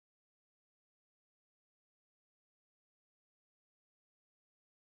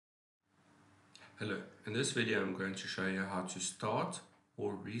Hello, in this video I'm going to show you how to start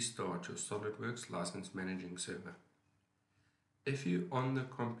or restart your SolidWorks license managing server. If you're on the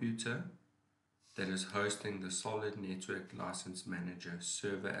computer that is hosting the SolidNetwork license manager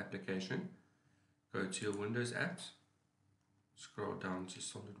server application, go to your Windows apps, scroll down to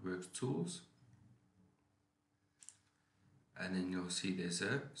SolidWorks tools, and then you'll see there's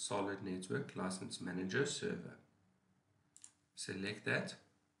a SolidNetwork license manager server. Select that.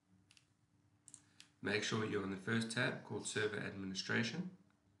 Make sure you're on the first tab called Server Administration.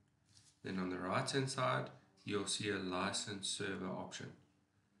 Then on the right hand side, you'll see a License Server option.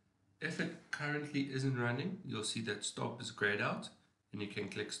 If it currently isn't running, you'll see that Stop is grayed out and you can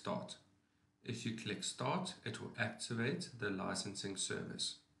click Start. If you click Start, it will activate the licensing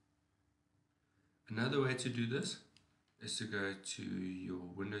service. Another way to do this is to go to your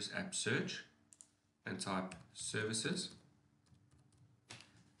Windows App Search and type Services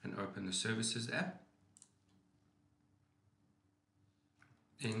and open the Services app.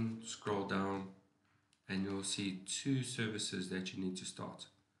 Then scroll down and you'll see two services that you need to start: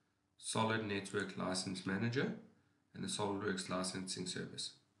 SolidNetwork License Manager and the SolidWorks Licensing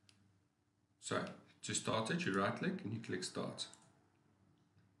Service. So to start it, you right click and you click Start.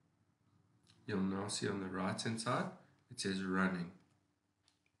 You'll now see on the right hand side it says Running.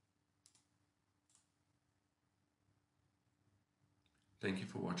 Thank you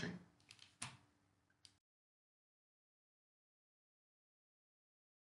for watching.